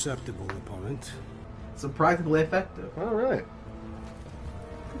make an acceptable opponent. Surprisingly effective. All right.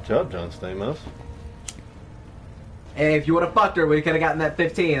 Good job, John Stamos. Hey, if you would have fucked her, we could have gotten that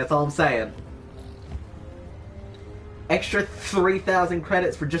 15. That's all I'm saying. Extra 3,000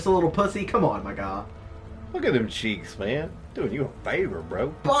 credits for just a little pussy? Come on, my god. Look at them cheeks, man. Doing you a favor, bro.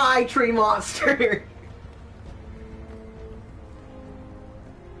 Bye, tree monster!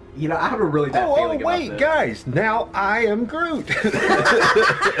 You know, I have a really bad feeling about this. Guys. Now I am Groot.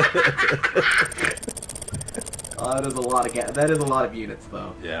 That is a lot of that is a lot of units,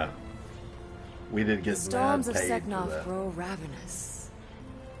 though. Yeah. We did get Storms of mad paid for Seknov that. grow ravenous.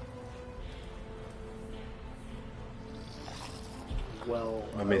 Well,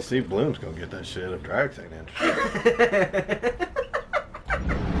 I mean, Steve Bloom's gonna get that shit if Drax ain't interested.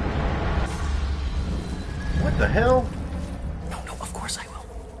 What the hell? No, of course I will.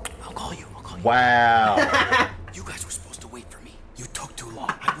 I'll call you. Wow. You guys were supposed to wait for me. You took too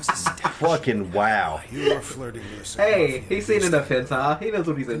long. I was established. Fucking wow. You are flirting with us. Hey, he's seen enough hentai. He knows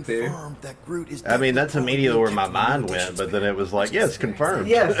what he's into. That Groot is I mean, that's immediately where my mind went, but then it was like, yes, confirmed.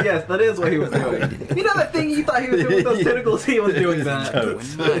 Yes, that is what he was doing. You know that thing you thought he was doing with those tentacles? He was doing that.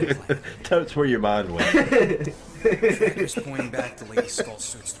 Totes. Totes where your mind went. Just pointing back to Lady Skull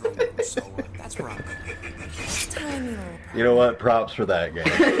Suit's throne room, so that's where I'm going. Tiny little. You know what? Props for that game.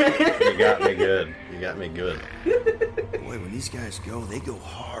 You got me good. You got me good. Boy, when these guys go, they go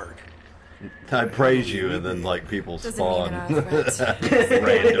hard. I praise you, and then like people spawn randomly.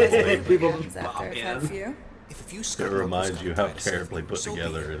 People Is that fair enough for you? It reminds you how terribly put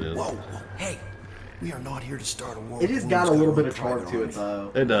together it is. Whoa, hey, we are not here to start a war. It has got a little bit of charm to it,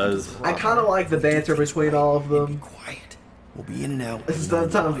 though. It does. I kind of like the banter between all of them. Quiet. We'll be in and out.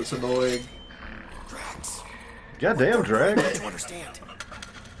 Sometimes it's annoying. Goddamn, Drag. To understand.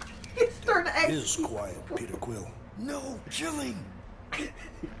 He's starting to act. Is quiet, Peter Quill. No killing.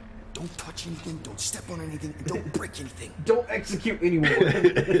 Don't touch anything, don't step on anything, and don't break anything. Don't execute anyone.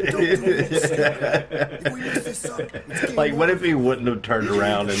 If we mess this up, it's game Like, what over. if he wouldn't have turned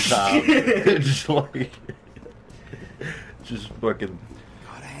around in time? Just like, just fucking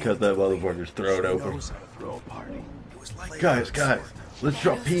cut that motherfucker's throat open. Guys, let's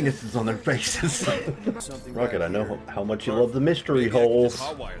drop penises on their faces. Rocket, I know how much you love the mystery holes.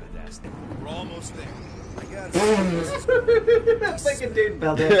 We're almost there. I got That's like a dude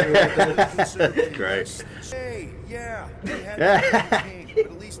fell down there. Great. Hey, yeah. We had that king, but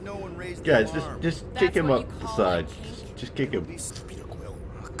at least no one raised Guys, the alarm. just kick him up the side. Just kick him.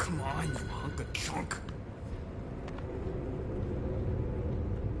 Oh, come on, you hunk of junk.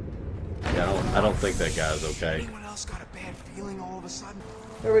 Yeah, I don't think that guy's okay. Anyone else got a bad feeling all of a sudden?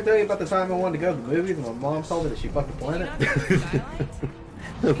 Ever tell you about the time I wanted to go to the movies and my mom told me that she fucked the planet?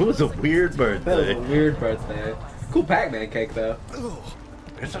 It was a weird birthday. That was a weird birthday. Cool Pac-Man cake though.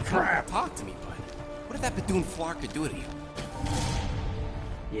 It's a trap. Talk to me, bud. What did that Bethune Flarker do to you?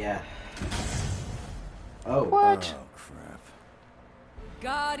 Yeah. Oh. What? Oh, crap.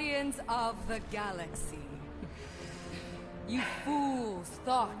 Guardians of the Galaxy. You fools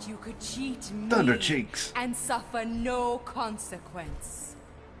thought you could cheat me Thunder cheeks. and suffer no consequence.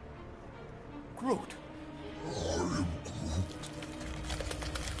 Groot.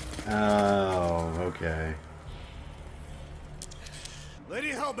 Oh, okay.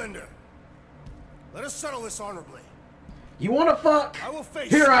 Lady Hellbender, let us settle this honorably. You wanna fuck? I will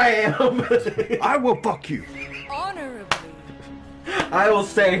face Here I am. I will fuck you. Honorably. I will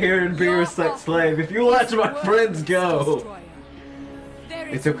stay here and be your sex slave if you let my friends go.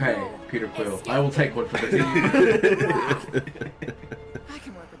 It's okay, Peter Quill. I will take one for the team. I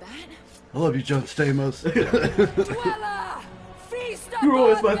can work with that. I love you, John Stamos. Dweller! Feast You're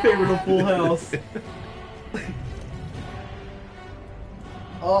always upon my favorite them! of Full House.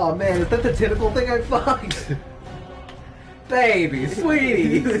 Oh man, is that the tentacle thing I fucked? Baby,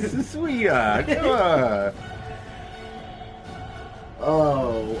 sweetie. Sweetheart, come on.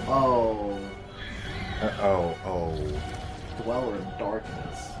 Oh. Oh. Dweller in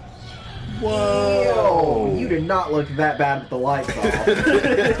darkness. Whoa. Ew, you did not look that bad with the lights off.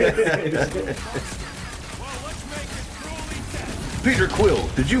 Peter Quill,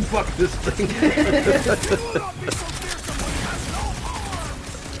 did you fuck this thing?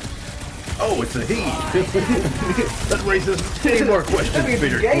 Oh, it's a he. That raises any more questions, That means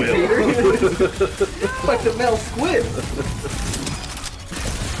Peter gay, Quill. Peter. Like the male squid.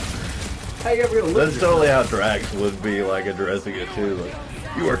 How you ever gonna look That's totally how Drax would be like addressing it too. Like,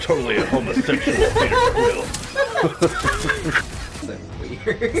 you are totally a homosexual, Peter Quill. so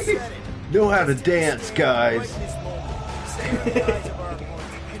weird. Know how to dance, guys.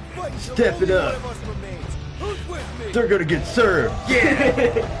 Step it up. They're gonna get served.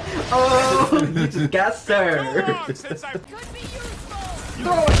 Yeah. Oh, you just got served. Throw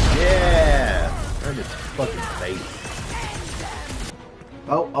it. Yeah. Right in his fucking face.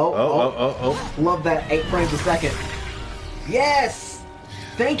 Oh. Love that 8 frames a second. Yes!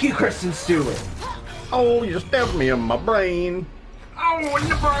 Thank you, Kristen Stewart. Oh, you stabbed me in my brain. Oh, in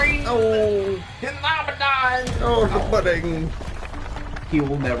the brain. Oh. In the brain. Oh, the pudding. He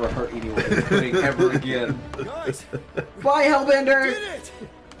will never hurt anyone in the pudding ever again. Bye, Hellbender.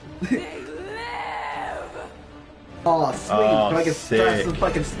 Oh, sweet. Oh, Can I get sick. some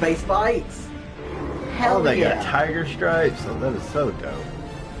fucking space bites? Hell Oh, they yeah. got tiger stripes. Oh, that is so dope.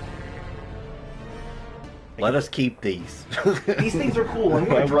 Let us keep these. These things are cool. I'm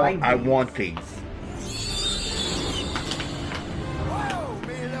gonna drive these. I want these.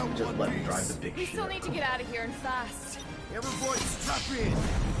 Just let me drive the big We shit. still need to get out of here and fast. Everybody strap in.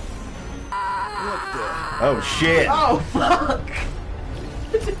 Oh shit. Oh, fuck.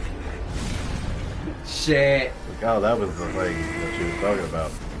 Shit. Oh, that was the thing that she was talking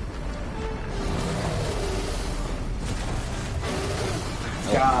about.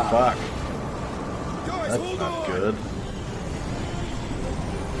 Oh, God. fuck. That's not good.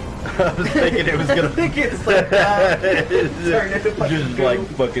 I was thinking it was gonna. I think it's like turn into fucking just goo. like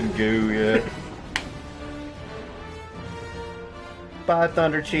fucking goo, yeah. Bye,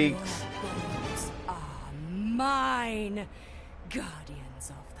 Thunder Cheeks. Mine, Guardians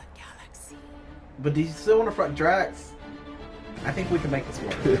of the Galaxy. But do you still want to front Drax? I think we can make this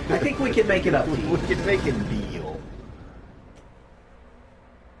work. I think we can make it up to you. We can make a deal.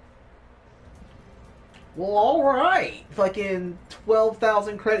 Well, alright. Fucking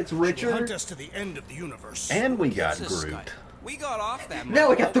 12,000 credits richer. Hunt us to the end of the universe. And we got Groot. We got off that. Now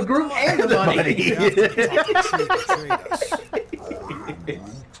we got the Groot and the money.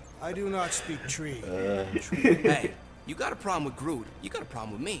 I do not speak tree. Hey, you got a problem with Groot. You got a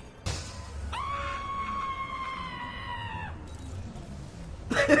problem with me.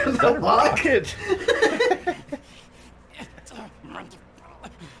 The rocket!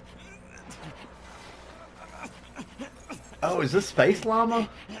 Oh, is this Space Llama?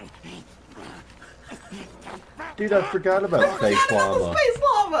 Dude, I forgot about Space Llama. Space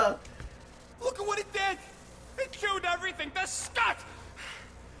Llama! Look at what it did! It chewed everything! The scut!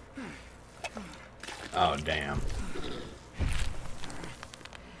 Oh, damn.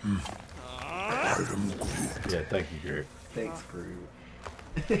 Yeah, thank you, Groot. Thanks, Groot.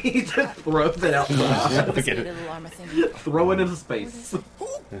 He just throws it out loud. Throw it into space. Who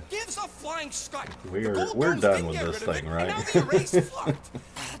gives a flying scut? We're done with this thing, right?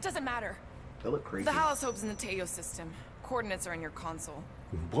 It doesn't matter. They look crazy. The Halosobe's in the Teo system. Coordinates are in your console.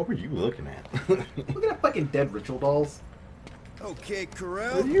 What were you looking at? Look at that fucking dead ritual dolls. Okay,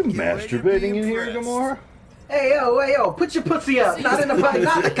 Corral. Are you masturbating in here, Gamora? Hey yo, put your pussy up. Not in the not in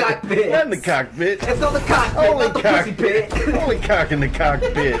the cockpit. Not in the cockpit. It's on the cockpit, Only not the cock, pussy pit. Only cock in the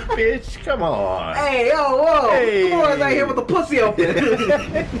cockpit, bitch. Come on. Hey yo, whoa. Hey. Gamora's out here with the pussy open.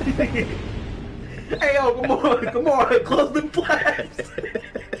 Hey yo, Gamora, close the flaps.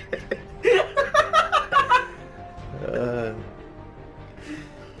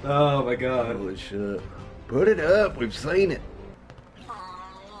 Oh my god. Holy shit. Put it up. We've seen it.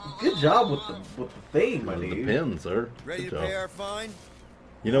 Good job with the thing, my The dude. pin, sir. Ready Good to job. pay our fine?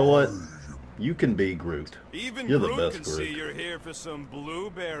 You know what? You can be Groot. Even You're the Groot best can see Groot. you're here for some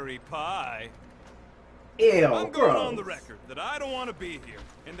blueberry pie. Ew, I'm going on the record that I don't want to be here,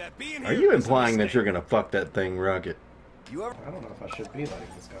 and that being Are here you is a implying that mistake. you're gonna fuck that thing, Rocket? I don't know if I should be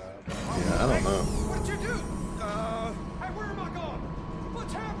like this guy. Yeah, I don't know. What'd you do? Hey, where am I going?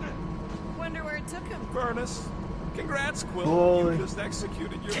 What's happening? Wonder where it took him. Furnace. Congrats, Quill. Boy. You just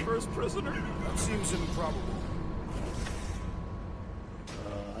executed your first prisoner. That seems improbable.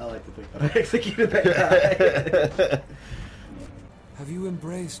 I like to think that I executed that guy. Have you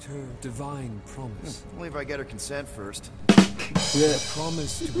embraced her divine promise? Only if I get her consent first. The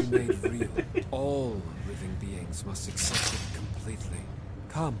promise to be made real. All living beings must accept it completely.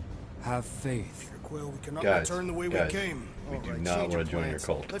 Come, have faith. Quill, we cannot Guys, return the way we guys, came. we do Alright, not change want to join your plans.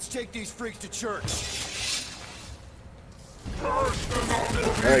 cult. Let's take these freaks to church.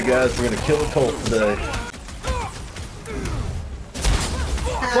 Alright, guys, we're gonna kill a cult today.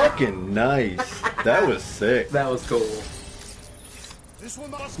 Fucking nice. That was sick. That was cool. This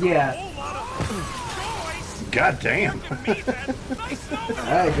one must Yeah. God damn.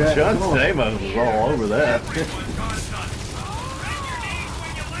 Alright, John come on. Stamos was all over that.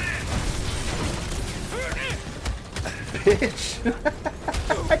 Bitch.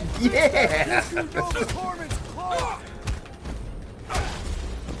 Yeah.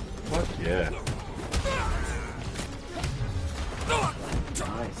 Fuck yeah.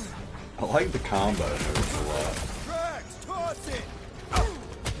 Nice. I like the combo moves a lot. Toss it.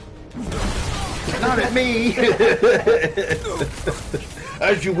 Not at me!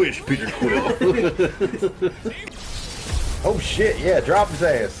 As you wish, Peter Quill. Oh shit, yeah, drop his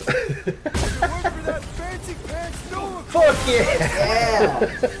ass. Fuck yeah!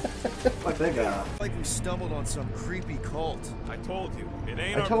 Fuck that guy. Like we stumbled on some creepy cult. I told you, it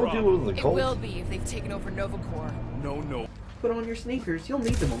ain't I our told you problem. it was a It cult. will be if they've taken over Nova Corps. No. Put on your sneakers. You'll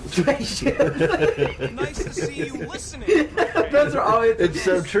need them on the spaceship. Nice to see you listening. Those are always. It's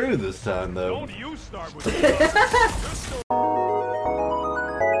so true this time, though. Don't you start with